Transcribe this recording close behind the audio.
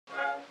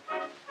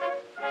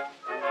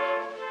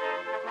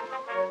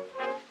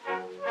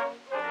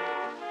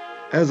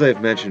As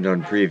I've mentioned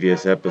on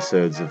previous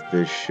episodes of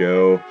this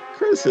show,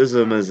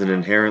 criticism is an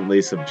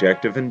inherently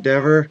subjective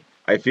endeavor.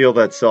 I feel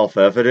that's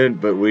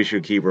self-evident, but we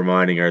should keep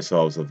reminding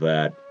ourselves of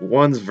that.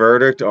 One's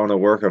verdict on a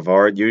work of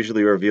art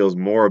usually reveals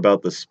more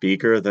about the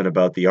speaker than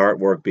about the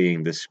artwork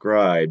being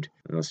described.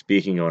 Now,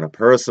 speaking on a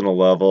personal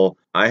level,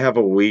 I have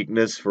a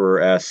weakness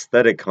for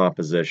aesthetic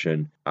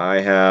composition.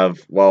 I have,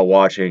 while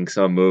watching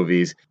some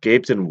movies,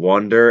 gaped in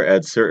wonder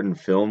at certain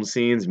film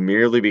scenes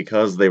merely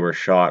because they were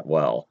shot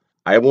well.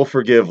 I will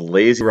forgive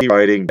lazy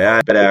writing,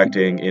 bad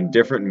acting,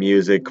 indifferent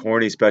music,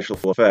 corny special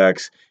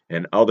effects,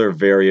 and other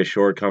various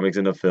shortcomings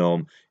in a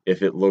film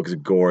if it looks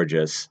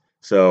gorgeous.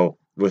 So,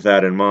 with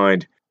that in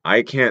mind,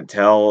 I can't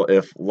tell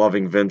if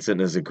Loving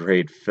Vincent is a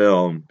great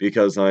film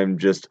because I'm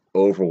just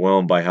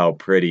overwhelmed by how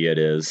pretty it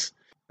is.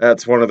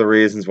 That's one of the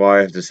reasons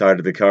why I've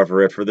decided to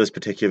cover it for this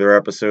particular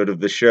episode of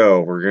the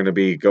show. We're going to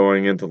be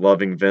going into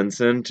Loving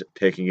Vincent,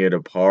 picking it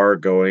apart,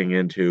 going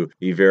into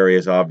the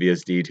various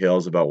obvious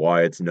details about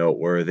why it's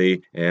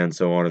noteworthy, and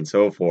so on and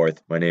so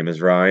forth. My name is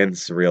Ryan,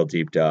 Surreal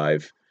Deep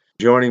Dive.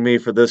 Joining me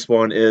for this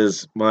one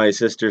is my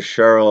sister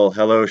Cheryl.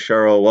 Hello,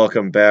 Cheryl.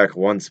 Welcome back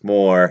once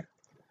more.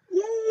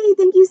 Yay!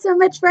 Thank you so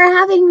much for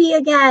having me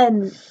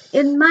again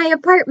in my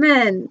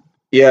apartment.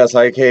 Yes,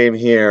 I came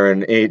here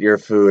and ate your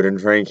food and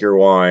drank your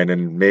wine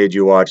and made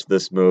you watch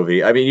this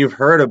movie. I mean, you've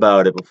heard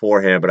about it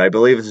beforehand, but I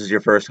believe this is your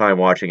first time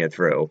watching it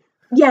through.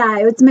 Yeah,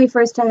 it's my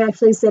first time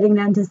actually sitting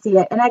down to see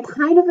it, and I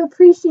kind of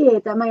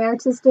appreciate that my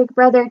artistic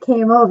brother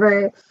came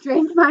over,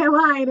 drank my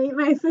wine, ate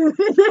my food,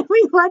 and then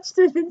we watched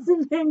a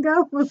Vincent Van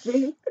Gogh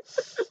movie.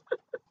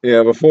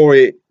 Yeah, before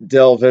we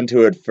delve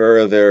into it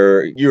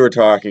further, you were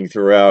talking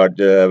throughout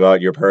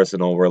about your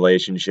personal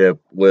relationship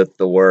with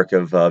the work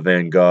of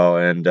Van Gogh,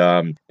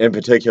 and in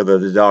particular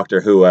the Doctor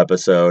Who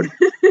episode.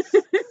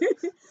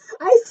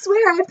 I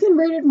swear I've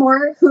converted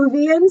more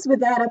Whovians with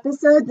that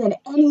episode than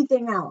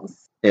anything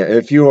else. Yeah,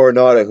 if you are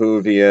not a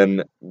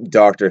Whovian,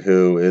 Doctor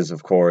Who is,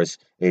 of course,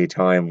 a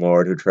Time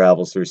Lord who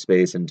travels through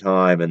space and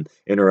time and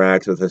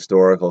interacts with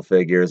historical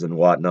figures and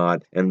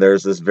whatnot. And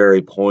there's this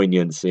very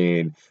poignant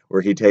scene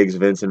where he takes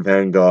Vincent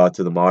van Gogh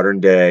to the modern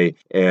day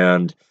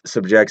and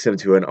subjects him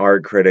to an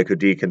art critic who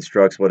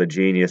deconstructs what a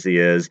genius he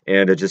is,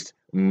 and it just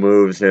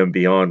moves him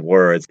beyond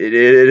words. It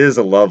is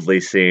a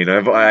lovely scene.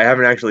 I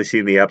haven't actually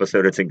seen the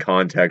episode it's in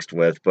context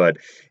with, but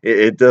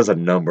it does a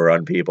number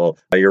on people.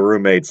 Your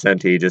roommate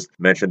Senti just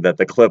mentioned that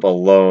the clip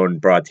alone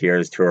brought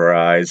tears to her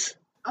eyes.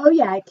 Oh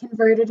yeah, it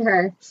converted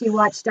her. She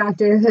watched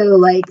Doctor Who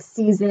like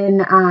season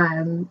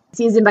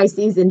by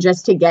season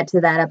just to get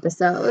to that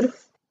episode.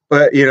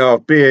 But, you know,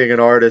 being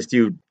an artist,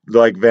 you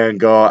like Van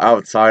Gogh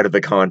outside of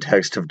the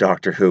context of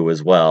Doctor Who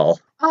as well.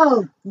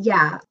 Oh,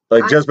 yeah.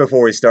 Like, just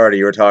before we started,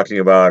 you were talking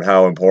about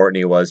how important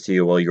he was to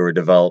you while you were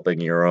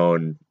developing your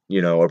own,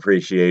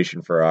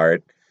 appreciation for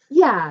art.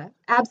 Yeah,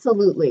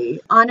 absolutely.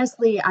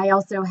 Honestly, I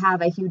also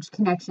have a huge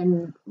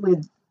connection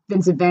with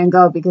Vincent van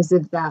Gogh because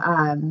of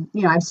the,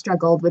 I've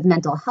struggled with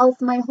mental health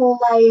my whole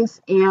life,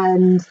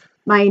 and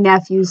my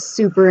nephew's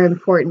super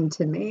important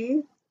to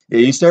me. Yeah,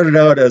 you started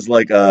out as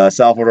like a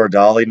Salvador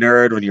Dali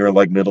nerd when you were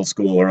like middle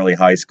school, early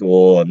high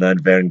school, and then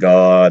Van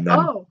Gogh, and then,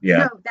 Oh, yeah.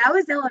 no, that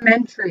was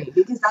elementary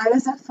because I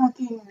was a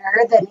fucking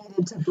nerd that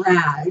needed to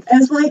brag. I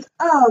was like,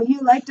 oh, you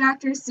like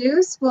Dr.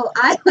 Seuss? Well,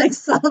 I like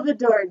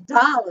Salvador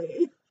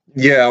Dali.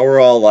 Yeah, we're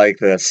all like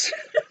this.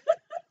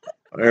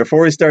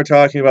 Before we start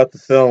talking about the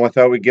film, I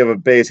thought we'd give a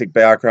basic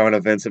background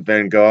of Vincent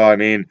van Gogh. I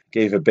mean,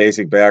 gave a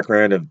basic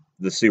background of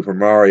the Super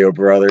Mario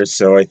Brothers,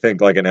 so I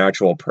think like an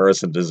actual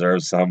person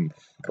deserves a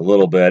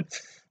little bit.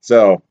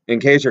 So, in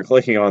case you're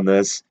clicking on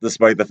this,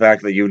 despite the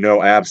fact that you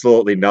know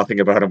absolutely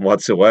nothing about him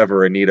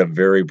whatsoever and need a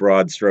very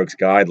broad strokes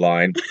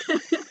guideline,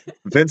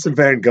 Vincent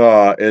van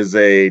Gogh is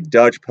a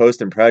Dutch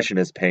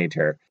post-impressionist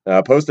painter.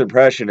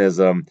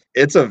 Post-impressionism,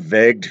 it's a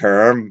vague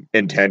term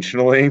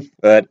intentionally,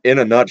 but in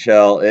a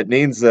nutshell, it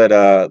means that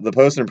the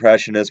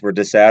post-impressionists were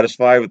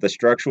dissatisfied with the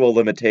structural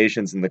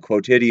limitations in the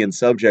quotidian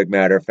subject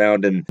matter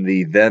found in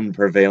the then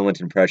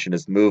prevalent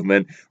impressionist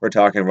movement. We're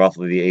talking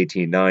roughly the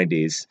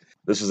 1890s.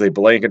 This is a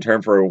blanket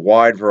term for a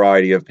wide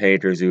variety of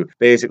painters who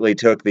basically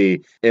took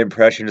the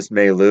impressionist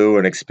milieu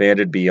and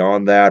expanded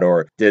beyond that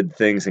or did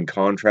things in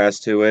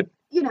contrast to it.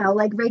 You know,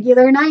 like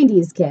regular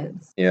 90s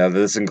kids. Yeah,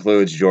 this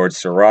includes Georges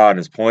Seurat and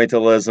his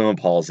pointillism,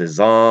 Paul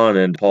Cézanne,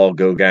 and Paul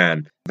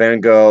Gauguin. Van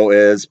Gogh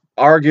is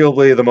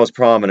arguably the most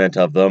prominent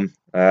of them.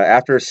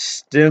 After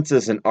stints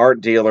as an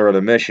art dealer and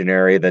a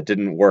missionary that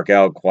didn't work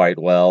out quite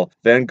well,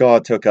 Van Gogh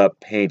took up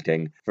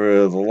painting.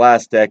 For the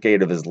last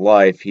decade of his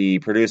life, he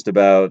produced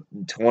about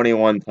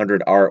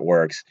 2,100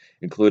 artworks,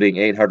 including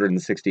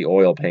 860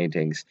 oil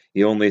paintings.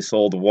 He only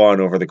sold one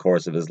over the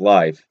course of his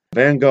life.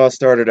 Van Gogh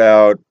started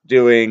out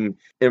doing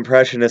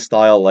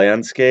impressionist-style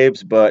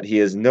landscapes, but he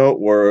is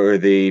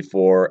noteworthy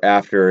for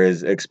after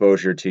his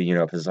exposure to,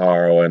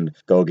 Pissarro and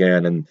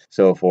Gauguin and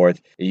so forth,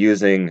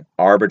 using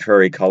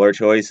arbitrary color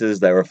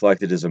choices that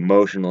reflected his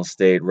emotional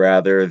state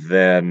rather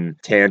than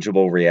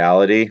tangible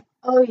reality.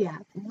 Oh, yeah.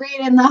 Right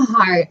in the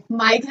heart.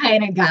 My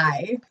kind of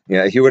guy.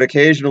 Yeah, he would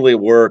occasionally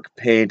work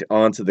paint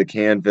onto the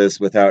canvas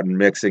without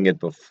mixing it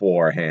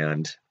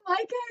beforehand. My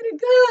kind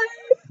of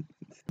guy.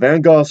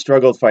 Van Gogh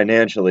struggled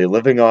financially,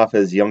 living off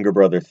his younger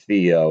brother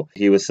Theo.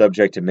 He was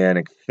subject to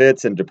manic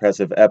fits and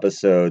depressive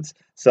episodes,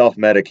 self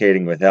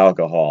medicating with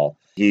alcohol.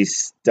 He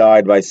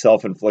died by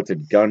self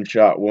inflicted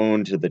gunshot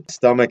wound to the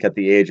stomach at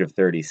the age of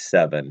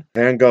 37.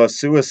 Van Gogh's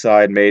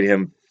suicide made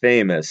him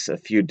famous. A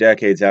few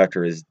decades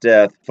after his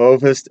death,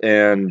 Fauvist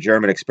and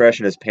German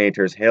expressionist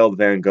painters hailed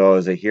Van Gogh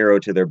as a hero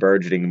to their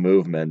burgeoning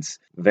movements.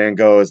 Van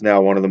Gogh is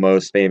now one of the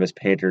most famous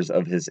painters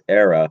of his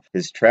era.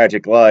 His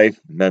tragic life,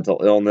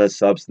 mental illness,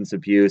 substance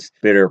abuse,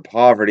 bitter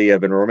poverty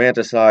have been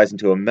romanticized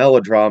into a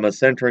melodrama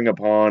centering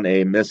upon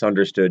a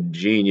misunderstood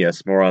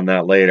genius. More on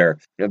that later.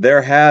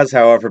 There has,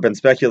 however, been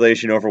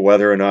speculation over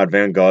whether or not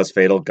Van Gogh's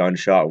fatal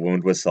gunshot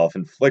wound was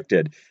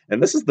self-inflicted,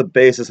 and this is the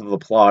basis of the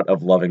plot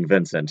of Loving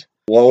Vincent.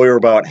 While we were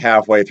about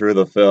halfway through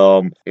the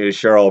film,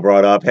 Cheryl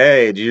brought up,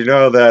 hey, did you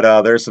know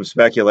that there's some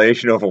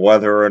speculation over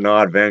whether or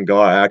not Van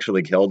Gogh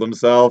actually killed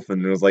himself?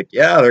 And it was like,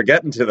 yeah, they're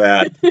getting to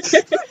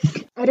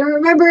that. I don't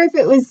remember if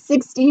it was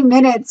 60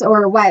 minutes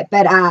or what,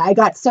 but I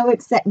got so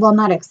excited. Well,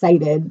 not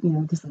excited,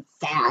 because it's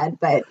sad,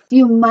 but a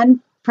few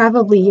months,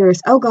 probably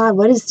years. Oh God,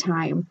 what is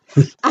time?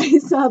 I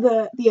saw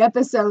the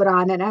episode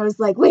on it and I was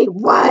like, wait,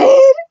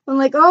 what? I'm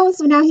like, oh,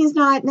 so now he's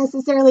not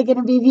necessarily going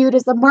to be viewed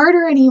as a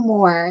martyr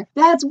anymore.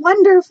 That's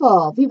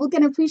wonderful. People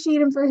can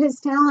appreciate him for his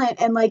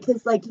talent and like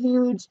his like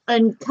huge,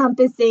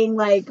 encompassing,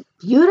 like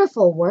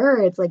beautiful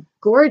words, like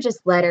gorgeous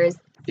letters.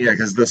 Yeah,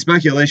 because the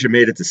speculation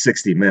made it to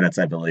 60 minutes,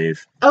 I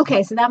believe.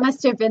 Okay, so that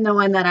must have been the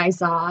one that I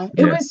saw.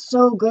 It was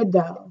so good,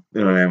 though.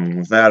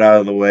 With that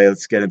out of the way,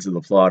 let's get into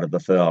the plot of the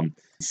film.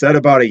 Set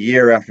about a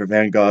year after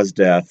Van Gogh's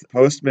death,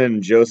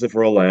 postman Joseph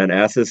Roland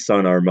asks his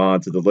son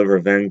Armand to deliver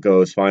Van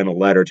Gogh's final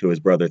letter to his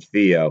brother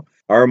Theo.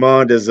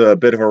 Armand is a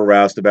bit of a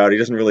roustabout. He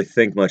doesn't really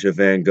think much of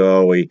Van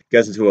Gogh. He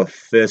gets into a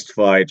fist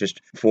fight just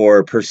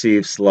for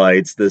perceived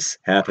slights. This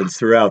happens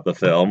throughout the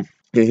film.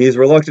 He's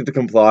reluctant to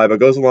comply, but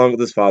goes along with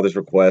his father's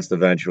request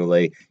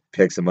eventually.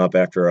 Picks him up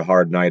after a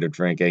hard night of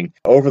drinking.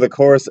 Over the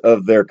course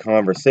of their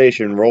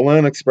conversation,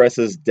 Roland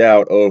expresses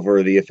doubt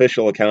over the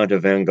official account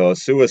of Van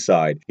Gogh's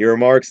suicide. He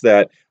remarks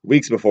that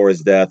weeks before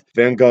his death,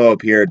 Van Gogh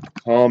appeared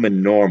calm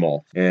and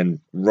normal, and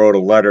wrote a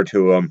letter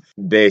to him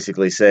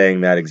basically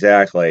saying that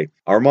exactly.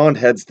 Armand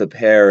heads to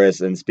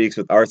Paris and speaks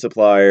with art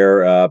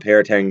supplier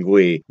Père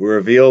Tanguy, who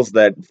reveals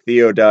that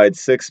Theo died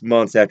 6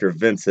 months after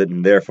Vincent,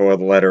 and therefore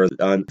the letter is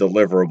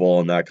undeliverable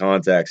in that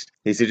context.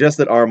 He suggests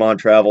that Armand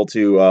travel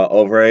to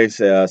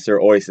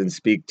Auvray-sur-Oise and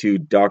speak to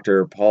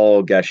Dr.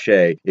 Paul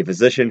Gachet, a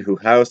physician who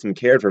housed and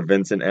cared for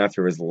Vincent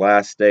after his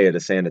last stay at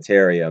a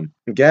sanitarium.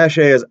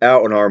 Gachet is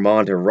out when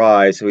Armand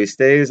arrives, so he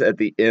stays at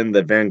the inn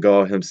that Van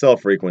Gogh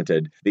himself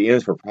frequented. The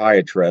inn's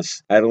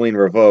proprietress, Adeline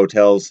Ravoux,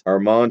 tells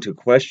Armand to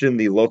question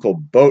the local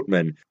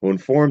boatman, who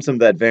informs him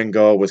that Van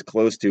Gogh was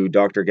close to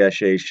Dr.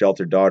 Gachet's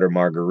sheltered daughter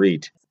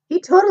Marguerite. He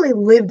totally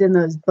lived in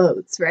those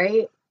boats,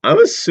 right? I'm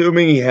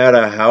assuming he had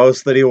a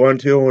house that he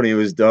went to when he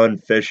was done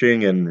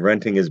fishing and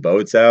renting his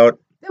boats out.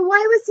 Then why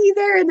was he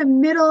there in the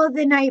middle of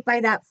the night by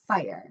that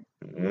fire?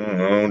 I don't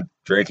know,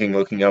 drinking,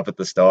 looking up at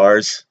the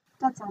stars.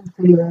 That sounds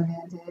pretty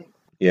romantic.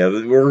 Yeah,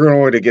 we're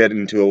going to get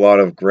into a lot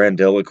of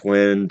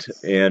grandiloquent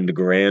and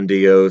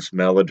grandiose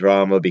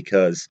melodrama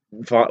because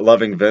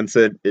loving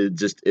Vincent, it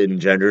just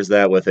engenders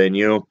that within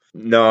you.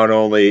 Not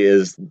only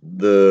is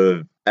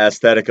the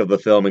aesthetic of the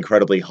film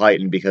incredibly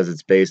heightened because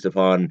it's based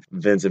upon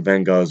Vincent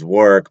van Gogh's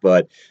work,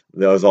 but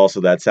there was also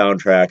that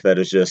soundtrack that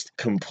is just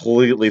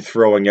completely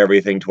throwing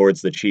everything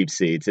towards the cheap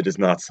seats. It is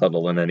not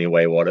subtle in any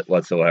way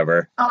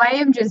whatsoever. Oh,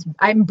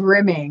 I'm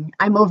brimming.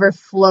 I'm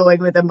overflowing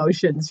with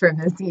emotions from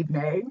this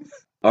evening.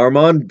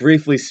 Armand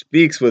briefly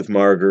speaks with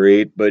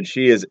Marguerite, but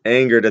she is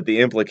angered at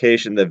the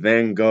implication that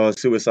Van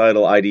Gogh's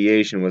suicidal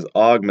ideation was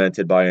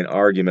augmented by an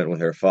argument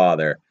with her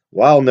father.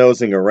 While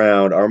nosing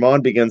around,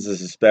 Armand begins to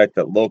suspect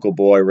that local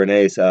boy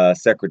René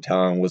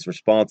Secretan was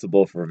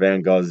responsible for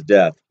Van Gogh's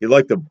death. He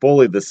liked to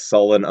bully the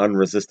sullen,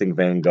 unresisting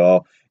Van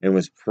Gogh and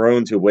was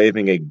prone to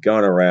waving a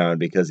gun around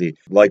because he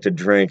liked to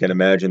drink and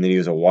imagined that he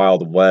was a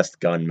Wild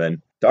West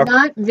gunman.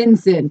 Not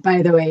Vincent,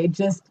 by the way,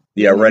 just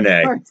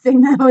René.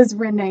 Saying that was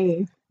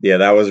René. Yeah,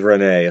 that was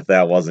René, if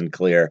that wasn't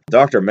clear.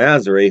 Dr.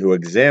 Mazary, who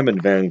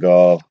examined Van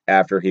Gogh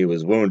after he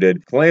was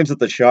wounded, claims that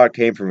the shot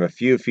came from a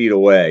few feet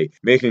away,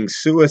 making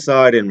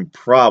suicide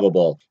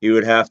improbable. He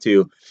would have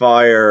to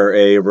fire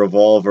a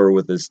revolver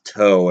with his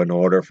toe in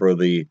order for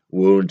the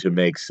wound to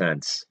make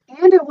sense.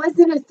 And it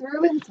wasn't a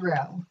through and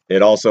through.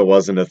 It also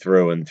wasn't a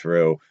through and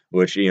through,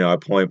 which,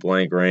 at point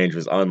blank range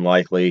was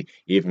unlikely,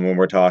 even when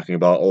we're talking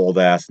about old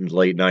ass and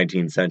late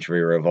 19th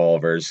century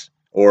revolvers.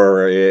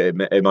 Or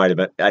it might have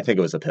been, I think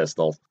it was a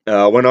pistol.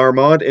 When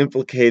Armand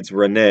implicates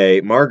Renee,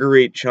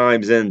 Marguerite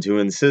chimes in to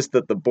insist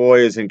that the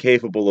boy is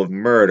incapable of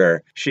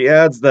murder. She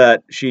adds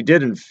that she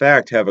did in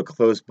fact have a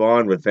close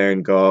bond with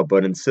Van Gogh,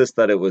 but insists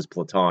that it was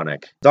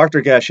platonic.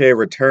 Dr. Gachet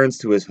returns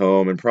to his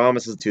home and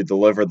promises to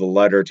deliver the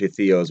letter to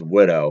Theo's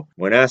widow.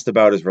 When asked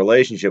about his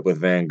relationship with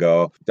Van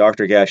Gogh,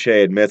 Dr.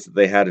 Gachet admits that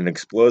they had an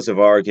explosive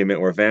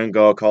argument where Van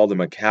Gogh called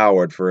him a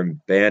coward for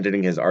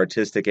abandoning his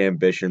artistic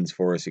ambitions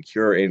for a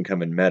secure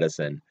income in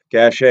medicine.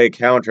 Gachet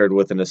countered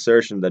with an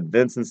assertion that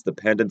Vincent's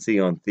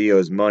dependency on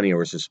Theo's money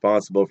was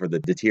responsible for the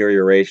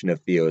deterioration of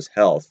Theo's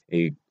health.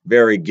 A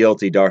very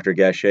guilty Dr.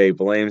 Gachet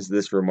blames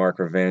this remark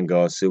for Van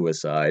Gogh's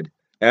suicide.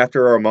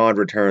 After Armand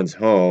returns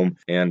home,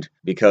 and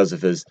because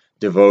of his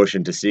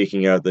devotion to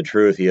seeking out the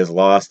truth, he has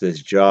lost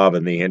his job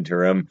in the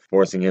interim,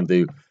 forcing him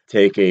to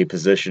take a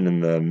position in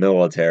the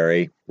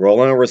military.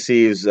 Roland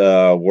receives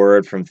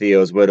word from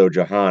Theo's widow,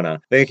 Johanna,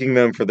 thanking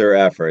them for their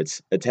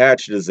efforts.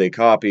 Attached is a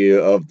copy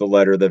of the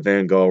letter that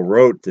Van Gogh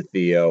wrote to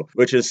Theo,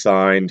 which is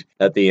signed,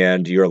 at the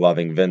end, Your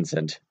Loving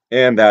Vincent.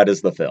 And that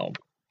is the film.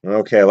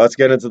 Okay, let's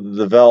get into the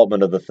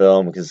development of the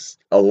film, because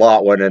a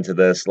lot went into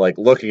this. Like,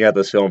 looking at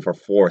this film for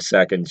 4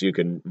 seconds, you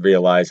can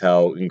realize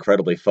how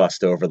incredibly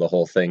fussed over the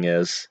whole thing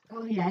is.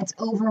 Oh yeah, it's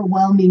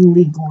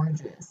overwhelmingly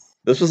gorgeous.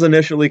 This was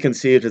initially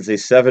conceived as a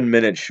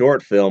 7-minute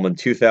short film in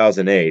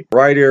 2008.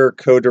 Writer,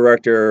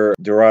 co-director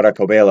Dorota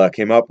Kobela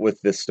came up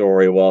with this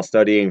story while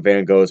studying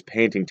Van Gogh's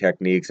painting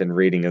techniques and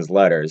reading his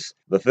letters.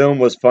 The film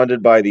was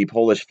funded by the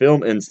Polish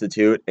Film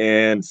Institute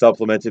and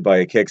supplemented by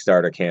a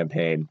Kickstarter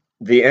campaign.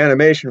 The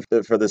animation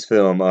for this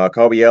film,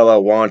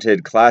 Kobiela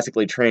wanted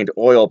classically trained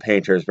oil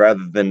painters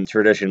rather than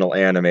traditional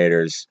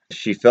animators.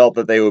 She felt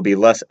that they would be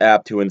less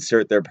apt to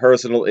insert their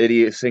personal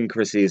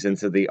idiosyncrasies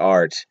into the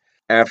art.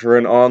 After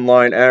an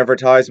online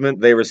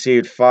advertisement, they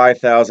received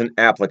 5,000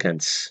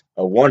 applicants.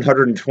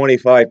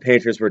 125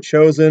 painters were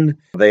chosen.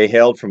 They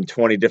hailed from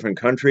 20 different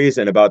countries,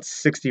 and about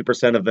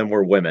 60% of them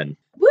were women.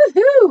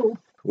 Woohoo!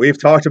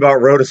 We've talked about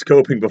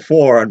rotoscoping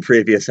before on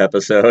previous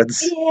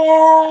episodes.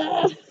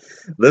 Yeah!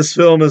 This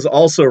film is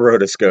also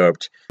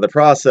rotoscoped. The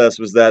process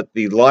was that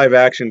the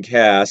live-action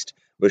cast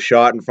was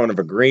shot in front of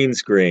a green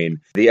screen.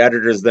 The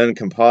editors then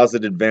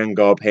composited Van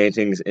Gogh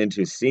paintings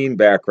into scene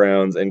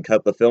backgrounds and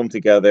cut the film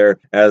together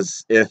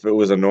as if it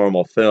was a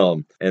normal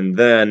film. And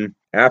then,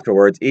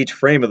 afterwards, each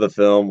frame of the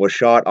film was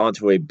shot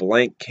onto a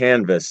blank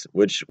canvas,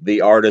 which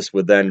the artist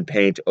would then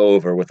paint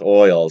over with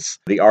oils.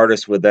 The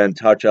artist would then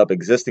touch up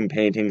existing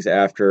paintings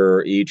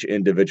after each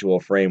individual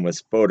frame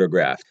was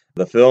photographed.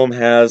 The film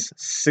has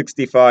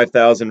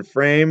 65,000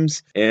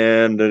 frames,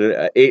 and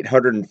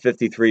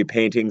 853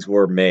 paintings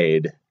were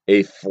made.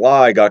 A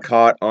fly got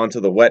caught onto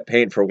the wet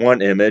paint for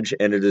one image,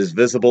 and it is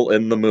visible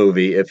in the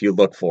movie if you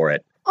look for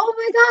it. Oh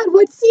my god,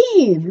 what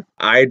scene?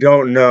 I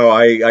don't know.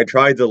 I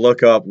tried to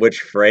look up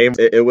which frame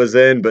it was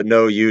in, but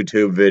no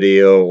YouTube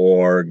video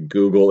or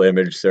Google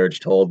image search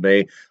told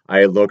me.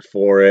 I looked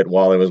for it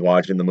while I was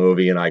watching the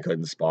movie, and I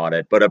couldn't spot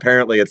it. But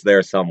apparently it's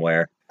there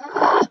somewhere.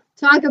 Ugh,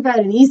 talk about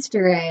an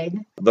Easter egg.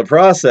 The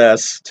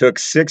process took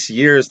 6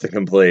 years to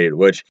complete,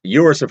 which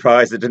you were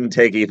surprised it didn't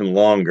take even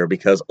longer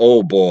because,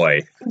 oh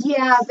boy.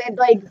 Yeah, but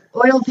like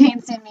oil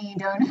paints and me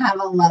don't have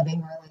a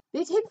loving relationship.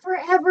 They take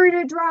forever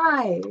to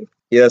dry.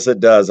 Yes, it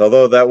does,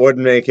 although that would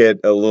make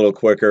it a little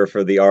quicker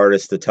for the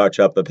artist to touch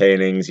up the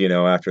paintings,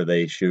 after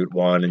they shoot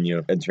one and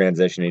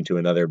transitioning to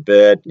another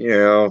bit,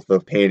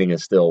 the painting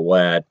is still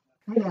wet.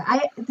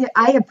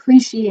 I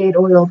appreciate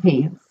oil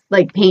paints,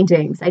 like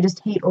paintings. I just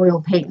hate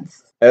oil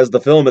paints. As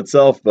the film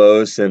itself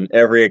boasts, and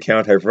every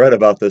account I've read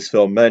about this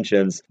film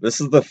mentions,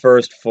 this is the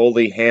first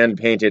fully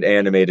hand-painted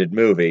animated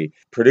movie.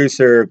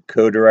 Producer,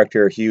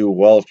 co-director Hugh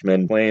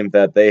Welchman claimed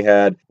that they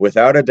had,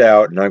 without a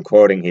doubt, and I'm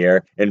quoting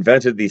here,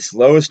 invented the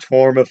slowest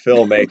form of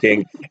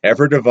filmmaking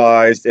ever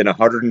devised in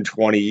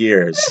 120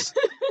 years.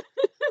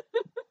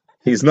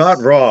 He's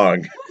not wrong.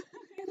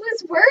 It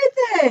was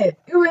worth it.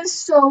 It was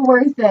so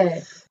worth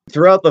it.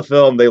 Throughout the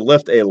film, they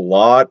lift a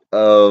lot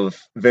of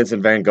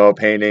Vincent van Gogh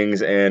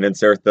paintings and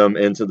insert them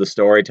into the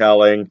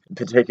storytelling,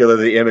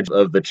 particularly the image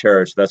of the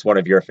church. That's one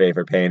of your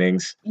favorite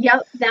paintings.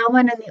 Yep, that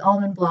one and the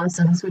almond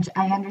blossoms, which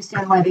I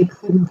understand why they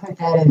couldn't put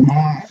that in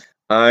there.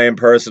 I am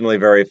personally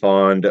very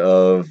fond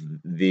of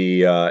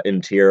the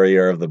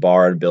interior of the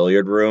bar and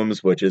billiard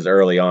rooms, which is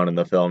early on in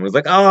the film. It's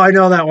like, oh, I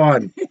know that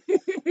one.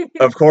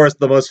 Of course,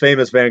 the most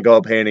famous Van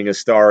Gogh painting is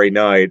Starry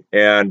Night,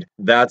 and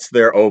that's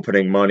their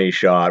opening money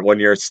shot. When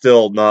you're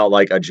still not,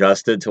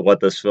 adjusted to what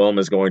this film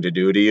is going to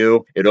do to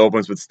you, it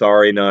opens with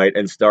Starry Night,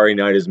 and Starry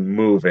Night is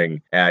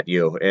moving at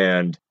you,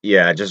 and,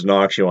 yeah, it just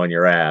knocks you on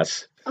your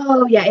ass.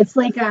 Oh, yeah, it's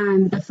like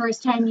the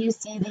first time you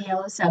see the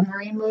Yellow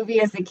Submarine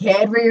movie as a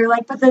kid, where you're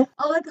like, but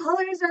all the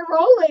colors are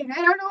rolling.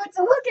 I don't know what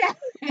to look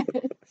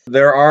at.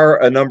 There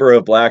are a number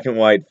of black and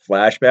white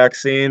flashback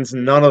scenes.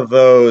 None of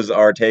those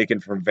are taken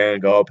from Van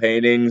Gogh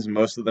paintings.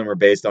 Most of them are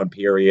based on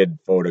period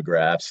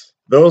photographs.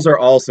 Those are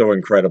also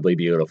incredibly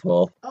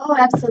beautiful. Oh,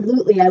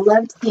 absolutely. I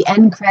loved the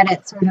end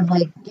credits sort of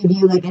give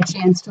you a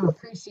chance to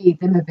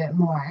appreciate them a bit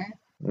more.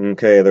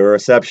 Okay, the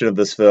reception of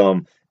this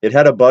film. It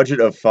had a budget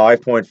of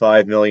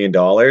 $5.5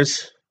 million,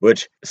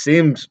 which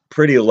seems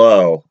pretty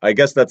low. I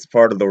guess that's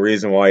part of the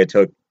reason why it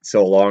took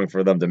so long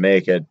for them to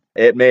make it.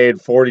 It made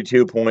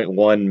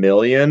 42.1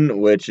 million,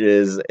 which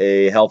is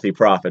a healthy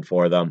profit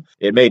for them.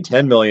 It made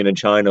 10 million in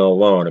China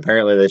alone.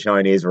 Apparently the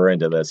Chinese were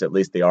into this, at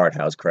least the art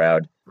house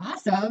crowd.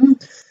 Awesome.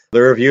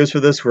 The reviews for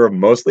this were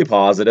mostly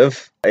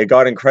positive. It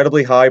got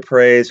incredibly high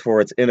praise for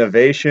its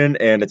innovation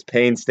and its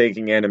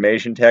painstaking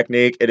animation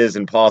technique. It is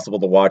impossible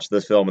to watch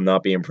this film and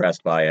not be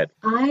impressed by it.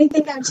 I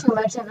think I'm too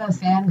much of a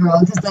fangirl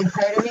because, like,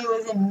 part of me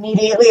was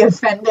immediately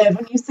offended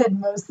when you said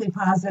mostly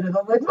positive.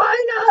 I'm like,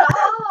 why not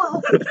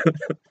all?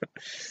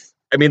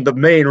 I mean, the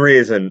main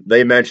reason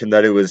they mentioned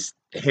that it was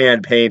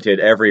hand painted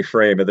every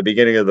frame at the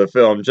beginning of the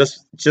film,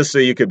 just so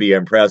you could be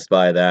impressed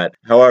by that.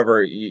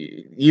 However,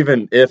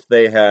 even if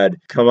they had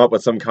come up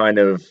with some kind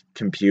of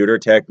computer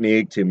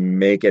technique to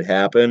make it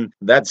happen,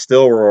 that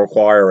still will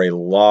require a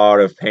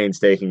lot of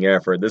painstaking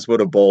effort. This would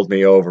have bowled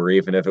me over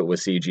even if it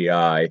was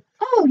CGI.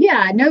 Oh,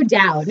 yeah, no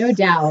doubt, no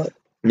doubt.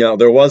 Now,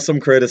 there was some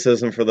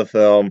criticism for the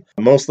film,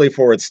 mostly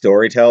for its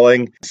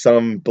storytelling.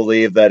 Some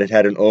believe that it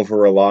had an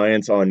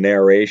over-reliance on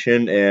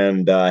narration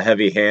and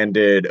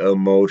heavy-handed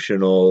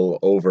emotional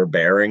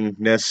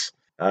overbearingness,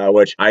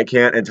 which I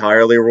can't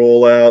entirely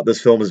rule out.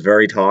 This film is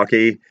very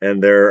talky,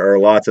 and there are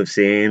lots of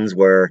scenes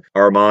where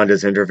Armand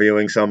is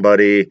interviewing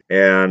somebody,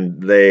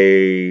 and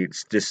they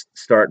just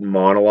start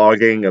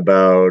monologuing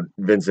about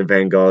Vincent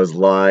van Gogh's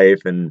life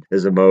and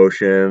his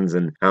emotions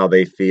and how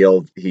they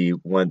feel he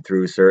went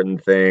through certain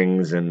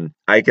things. And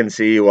I can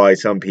see why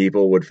some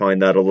people would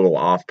find that a little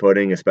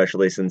off-putting,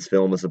 especially since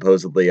film is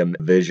supposedly a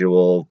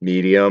visual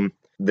medium.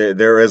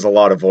 There is a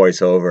lot of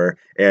voiceover,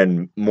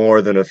 and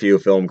more than a few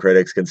film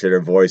critics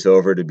consider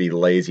voiceover to be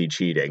lazy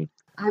cheating.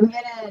 I'm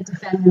going to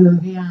defend the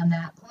movie on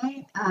that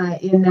point,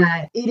 in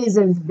that it is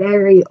a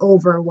very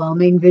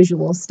overwhelming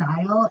visual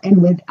style,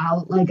 and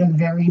without like a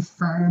very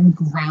firm,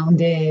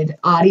 grounded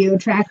audio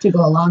track to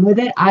go along with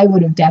it, I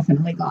would have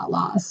definitely got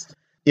lost.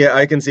 Yeah,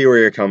 I can see where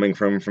you're coming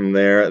from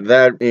there.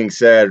 That being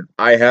said,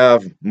 I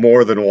have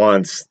more than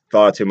once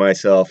thought to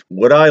myself,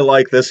 would I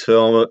like this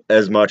film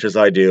as much as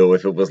I do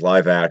if it was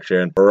live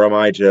action? Or am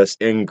I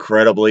just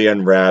incredibly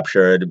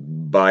enraptured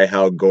by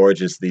how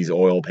gorgeous these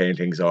oil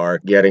paintings are?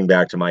 Getting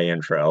back to my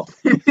intro.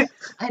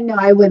 I know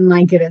I wouldn't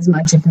like it as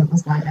much if it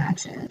was live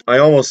action. I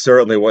almost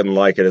certainly wouldn't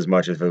like it as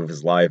much if it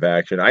was live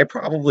action. I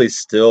probably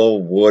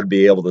still would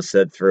be able to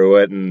sit through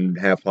it and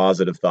have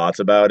positive thoughts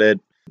about it.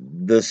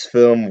 This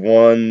film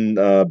won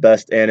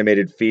Best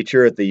Animated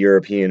Feature at the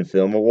European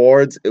Film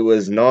Awards. It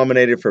was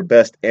nominated for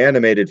Best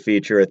Animated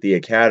Feature at the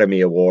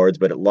Academy Awards,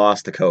 but it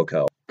lost to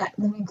Coco. I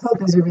mean,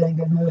 Coco's a really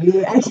good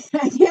movie. I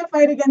can't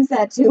fight against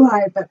that too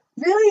hard, but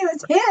really, it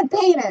was hand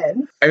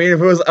painted. I mean,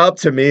 if it was up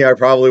to me, I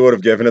probably would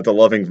have given it to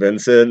Loving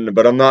Vincent,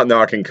 but I'm not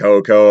knocking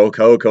Coco.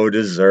 Coco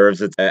deserves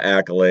its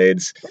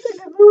accolades. It's a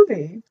good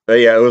movie. But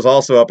yeah, it was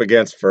also up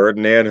against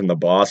Ferdinand and The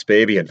Boss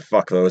Baby, and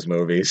fuck those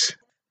movies.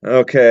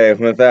 Okay,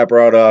 with that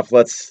brought up,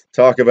 let's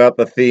talk about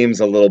the themes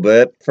a little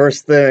bit.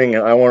 First thing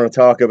I want to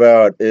talk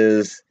about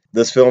is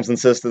this film's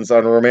insistence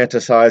on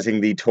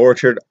romanticizing the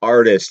tortured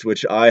artist,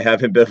 which I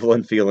have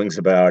ambivalent feelings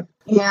about.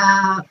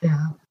 Yeah.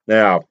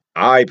 Now,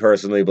 I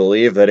personally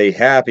believe that a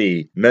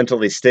happy,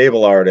 mentally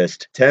stable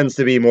artist tends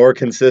to be more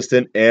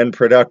consistent and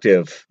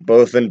productive,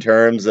 both in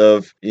terms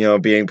of,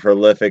 being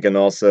prolific and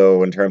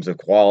also in terms of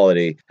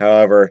quality.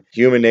 However,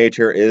 human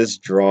nature is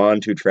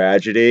drawn to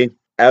tragedy.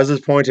 As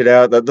is pointed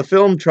out, that the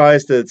film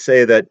tries to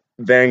say that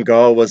Van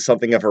Gogh was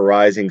something of a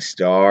rising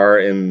star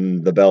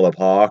in the Belle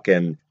Epoque,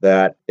 and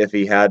that if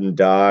he hadn't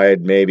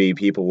died, maybe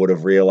people would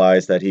have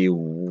realized that he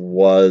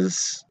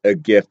was a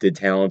gifted,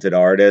 talented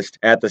artist.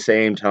 At the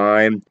same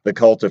time, the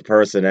cult of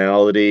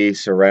personality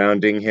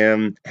surrounding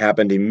him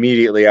happened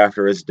immediately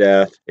after his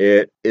death.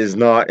 It is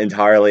not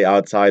entirely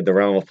outside the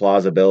realm of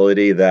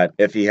plausibility that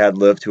if he had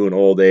lived to an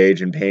old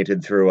age and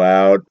painted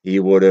throughout, he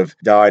would have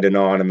died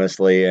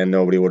anonymously and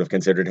nobody would have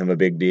considered him a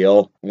big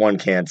deal. One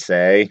can't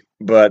say.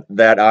 But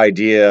that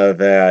idea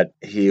that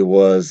he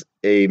was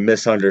a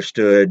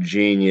misunderstood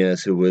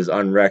genius who was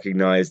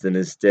unrecognized in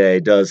his day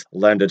does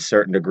lend a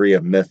certain degree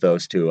of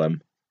mythos to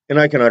him. And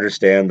I can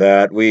understand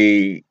that.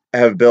 We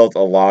have built a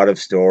lot of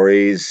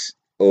stories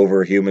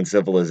over human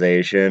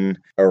civilization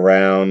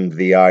around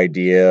the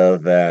idea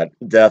that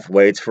death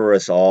waits for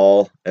us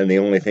all, and the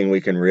only thing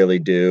we can really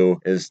do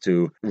is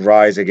to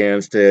rise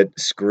against it,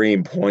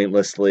 scream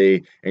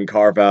pointlessly, and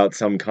carve out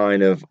some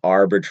kind of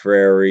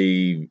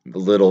arbitrary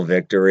little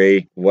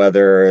victory,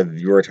 whether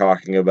you're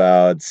talking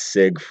about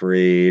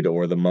Siegfried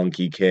or the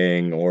Monkey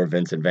King or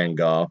Vincent van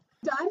Gogh.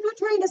 I'm not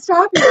trying to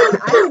stop you.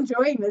 I'm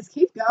enjoying this.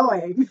 Keep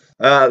going.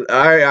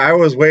 I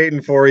was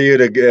waiting for you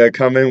to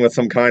come in with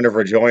some kind of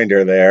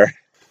rejoinder there.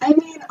 I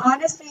mean,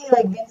 honestly,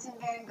 like Vincent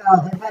van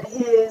Gogh, like what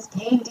his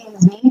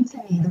paintings mean to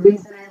me, the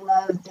reason I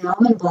love the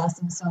almond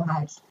blossom so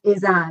much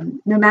is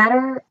no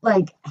matter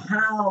like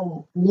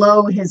how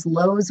low his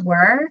lows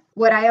were,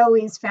 what I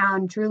always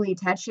found truly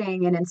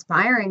touching and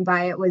inspiring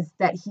by it was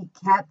that he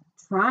kept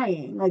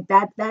trying. Like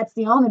that's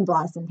the almond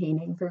blossom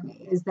painting for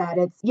me, is that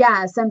it's,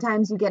 yeah,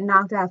 sometimes you get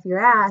knocked off your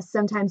ass,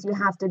 sometimes you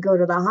have to go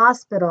to the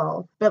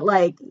hospital, but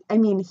like, I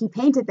mean, he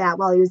painted that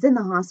while he was in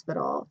the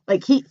hospital.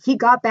 Like he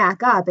got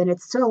back up, and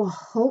it's so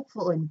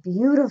hopeful and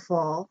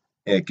beautiful.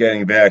 Yeah,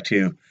 getting back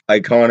to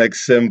iconic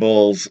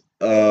symbols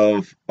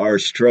of our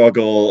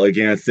struggle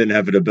against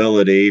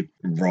inevitability,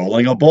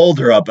 rolling a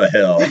boulder up a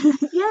hill.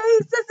 Yay,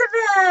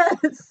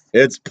 Sisyphus!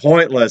 It's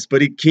pointless,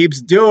 but he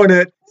keeps doing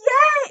it.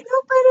 Yay!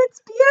 No, but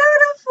it's beautiful.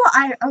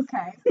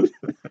 Okay.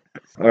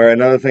 All right,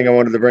 another thing I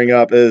wanted to bring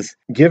up is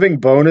giving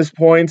bonus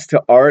points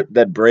to art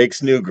that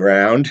breaks new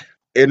ground.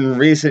 In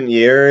recent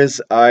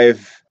years,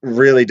 I've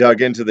really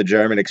dug into the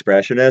German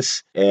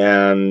Expressionists,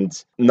 and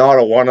not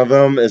a one of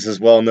them is as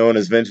well known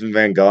as Vincent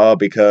van Gogh,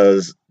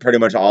 because pretty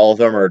much all of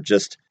them are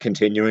just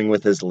continuing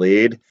with his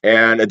lead.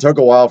 And it took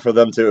a while for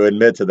them to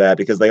admit to that,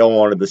 because they all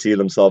wanted to see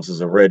themselves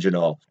as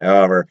original.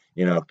 However,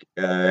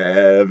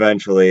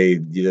 eventually,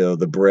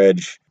 the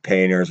bridge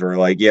painters were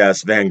like,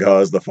 yes, Van Gogh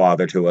is the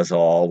father to us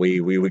all.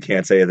 We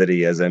can't say that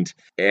he isn't.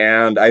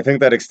 And I think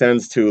that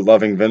extends to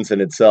Loving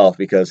Vincent itself,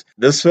 because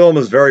this film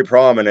is very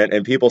prominent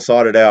and people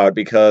sought it out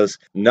because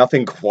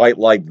nothing quite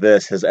like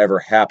this has ever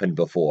happened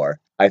before,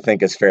 I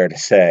think is fair to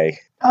say.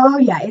 Oh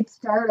yeah, it's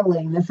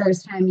startling the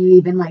first time you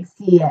even like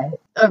see it.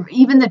 Or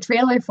even the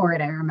trailer for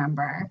it, I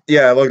remember.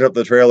 Yeah, I looked up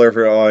the trailer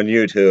on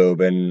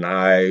YouTube, and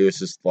I was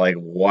just like,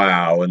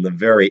 wow. And the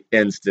very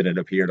instant it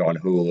appeared on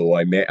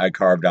Hulu, I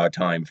carved out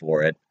time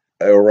for it.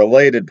 A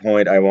related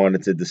point I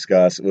wanted to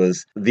discuss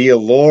was the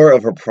allure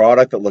of a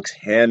product that looks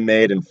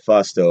handmade and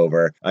fussed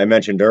over. I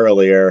mentioned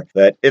earlier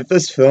that if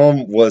this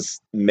film was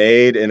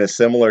made in a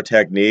similar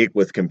technique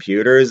with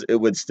computers, it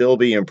would still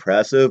be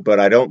impressive,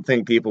 but I don't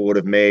think people would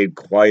have made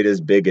quite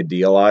as big a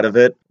deal out of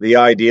it. The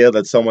idea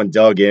that someone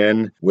dug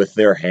in with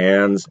their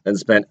hands and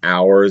spent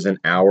hours and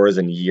hours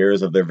and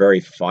years of their very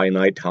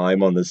finite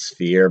time on the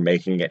sphere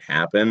making it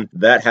happen,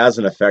 that has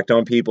an effect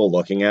on people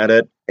looking at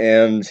it.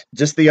 And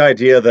just the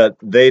idea that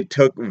they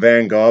took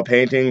Van Gogh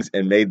paintings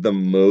and made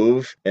them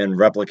move and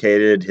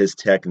replicated his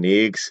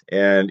techniques,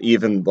 and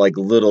even like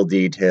little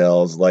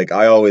details. Like,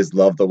 I always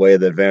loved the way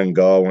that Van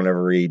Gogh,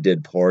 whenever he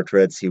did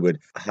portraits, he would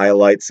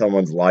highlight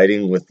someone's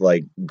lighting with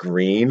like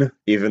green,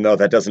 even though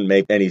that doesn't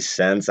make any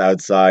sense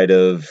outside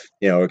of,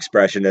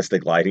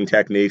 expressionistic lighting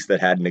techniques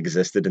that hadn't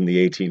existed in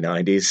the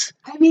 1890s.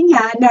 I mean,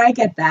 yeah, no, I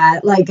get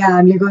that. Like,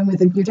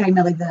 you're talking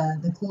about like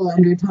the cool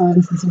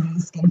undertones and some of the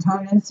skin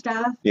tone and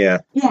stuff. Yeah.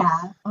 Yeah.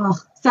 Oh,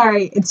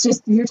 sorry. It's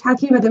just, you're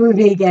talking about the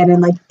movie again,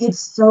 and like, it's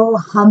so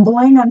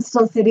humbling. I'm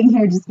still sitting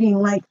here just being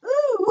like,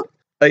 ooh.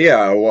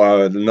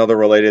 Another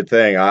related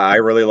thing. I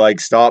really like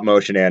stop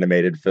motion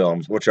animated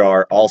films, which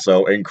are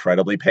also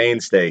incredibly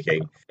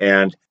painstaking.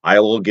 And I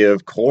will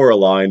give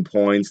Coraline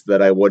points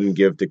that I wouldn't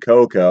give to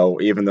Coco,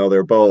 even though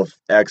they're both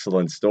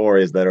excellent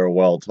stories that are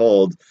well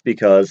told,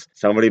 because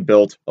somebody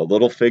built a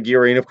little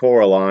figurine of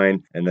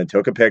Coraline and then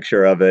took a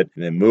picture of it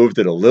and then moved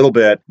it a little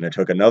bit and then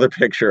took another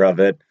picture of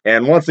it.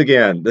 And once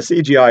again, the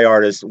CGI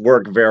artists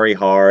work very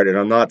hard, and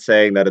I'm not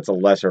saying that it's a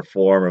lesser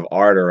form of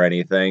art or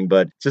anything,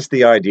 but just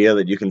the idea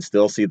that you can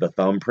still see the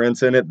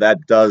thumbprints in it,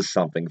 that does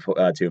something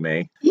to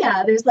me.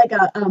 Yeah, there's like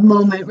a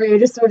moment where you're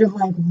just sort of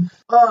like,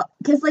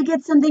 because like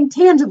it's something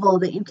tangible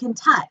that you can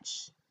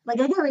touch. Like,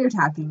 I get what you're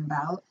talking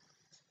about.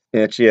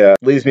 Which,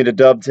 leads me to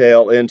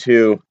dovetail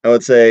into, I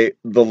would say,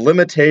 the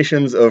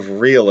limitations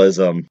of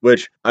realism,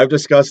 which I've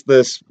discussed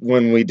this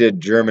when we did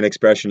German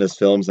Expressionist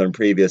films on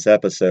previous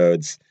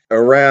episodes.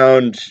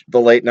 Around the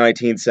late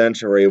 19th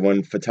century,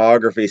 when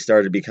photography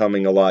started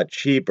becoming a lot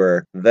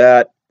cheaper,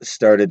 that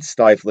started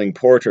stifling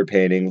portrait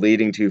painting,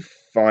 leading to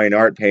fine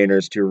art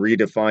painters to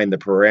redefine the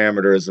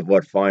parameters of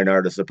what fine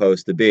art is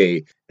supposed to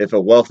be. If a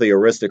wealthy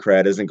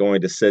aristocrat isn't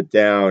going to sit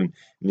down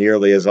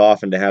nearly as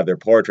often to have their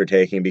portrait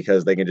taken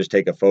because they can just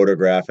take a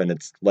photograph and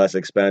it's less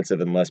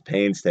expensive and less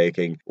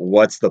painstaking,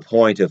 what's the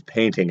point of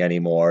painting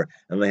anymore?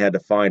 And they had to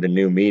find a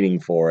new meaning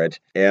for it.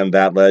 And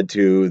that led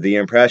to the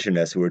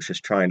Impressionists, who were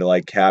just trying to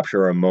like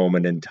capture a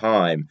moment in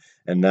time.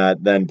 And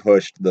that then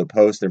pushed the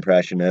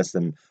post-impressionists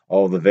and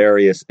all the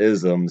various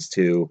isms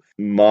to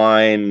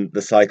mine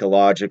the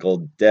psychological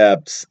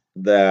depths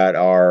that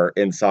are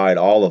inside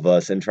all of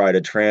us and try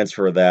to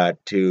transfer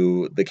that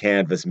to the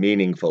canvas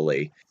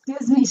meaningfully.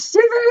 Gives me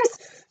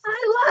shivers.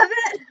 I love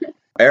it.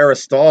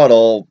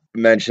 Aristotle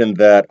mentioned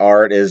that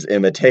art is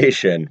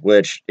imitation,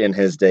 which in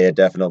his day it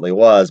definitely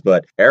was,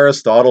 but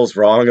Aristotle's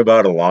wrong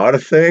about a lot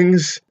of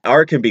things.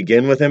 Art can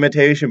begin with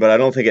imitation, but I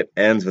don't think it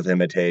ends with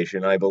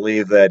imitation. I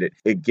believe that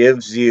it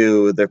gives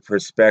you the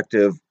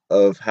perspective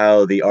of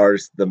how the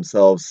artist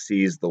themselves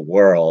sees the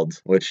world,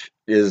 which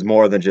is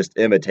more than just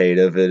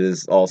imitative, it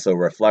is also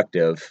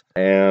reflective.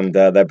 And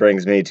that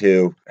brings me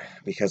to,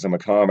 because I'm a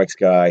comics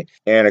guy,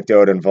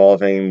 anecdote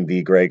involving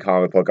the great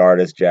comic book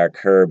artist Jack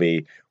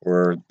Kirby,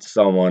 where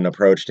someone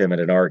approached him at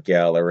an art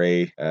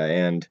gallery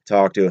and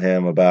talked to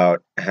him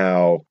about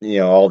how,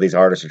 all these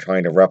artists are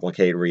trying to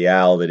replicate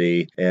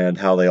reality and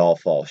how they all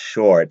fall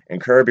short. And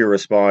Kirby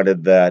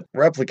responded that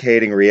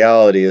replicating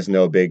reality is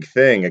no big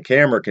thing. A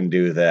camera can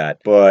do that.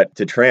 But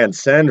to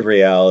transcend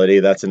reality,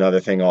 that's another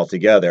thing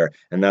altogether.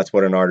 And that's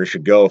what an artist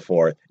should go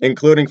for,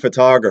 including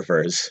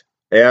photographers.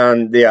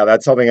 And yeah,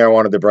 that's something I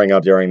wanted to bring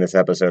up during this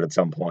episode at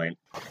some point.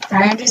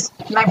 Sorry,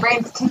 my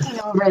brain's ticking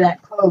over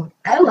that quote.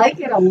 I like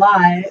it a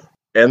lot.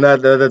 And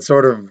that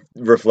sort of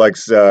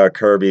reflects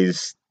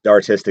Kirby's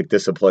artistic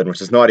discipline,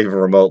 which is not even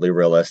remotely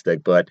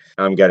realistic, but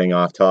I'm getting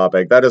off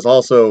topic. That is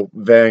also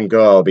Van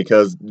Gogh,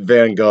 because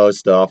Van Gogh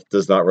stuff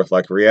does not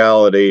reflect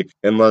reality.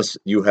 Unless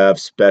you have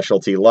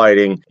specialty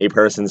lighting, a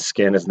person's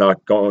skin is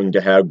not going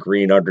to have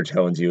green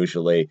undertones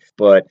usually.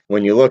 But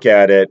when you look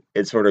at it,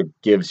 it sort of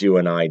gives you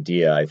an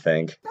idea, I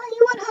think. No,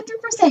 you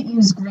 100%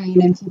 use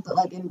green in people,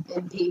 like in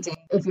painting.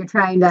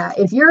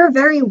 If you're a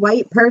very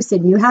white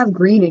person, you have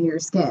green in your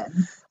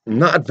skin.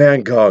 Not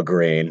Van Gogh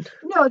green.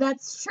 No,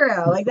 that's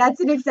true. Like, that's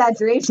an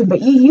exaggeration, but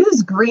you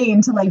use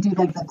green to, like, do,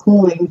 like, the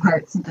cooling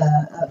parts of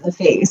the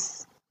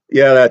face.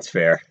 Yeah, that's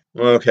fair.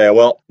 Okay,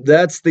 well,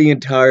 that's the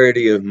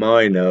entirety of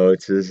my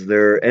notes. Is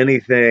there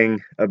anything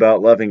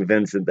about Loving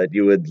Vincent that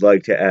you would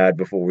like to add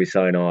before we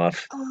sign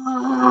off?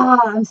 Oh,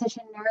 I'm such a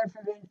nerd for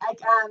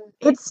Vincent.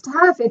 It's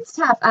tough. It's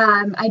tough.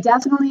 I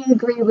definitely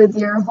agree with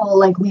your whole,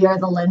 like, we are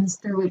the lens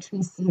through which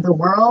we see the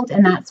world,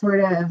 and that sort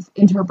of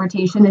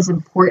interpretation is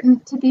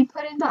important to be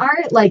put into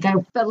art.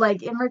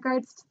 But in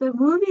regards to the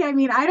movie, I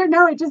mean, I don't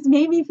know. It just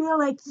made me feel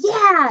like,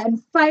 yeah,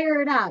 and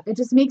fire it up. It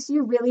just makes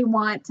you really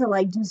want to,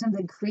 like, do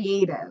something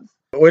creative.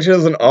 Which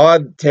is an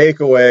odd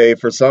takeaway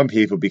for some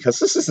people, because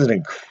this is an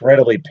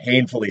incredibly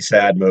painfully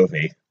sad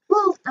movie.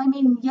 Well, I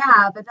mean,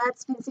 yeah, but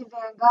that's Vincent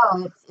van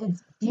Gogh.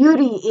 It's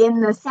beauty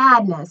in the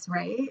sadness,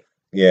 right?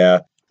 Yeah.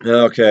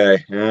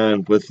 Okay,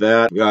 and with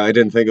that, I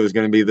didn't think it was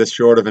going to be this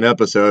short of an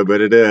episode,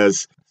 but it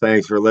is.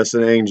 Thanks for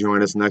listening.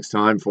 Join us next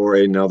time for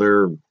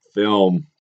another film.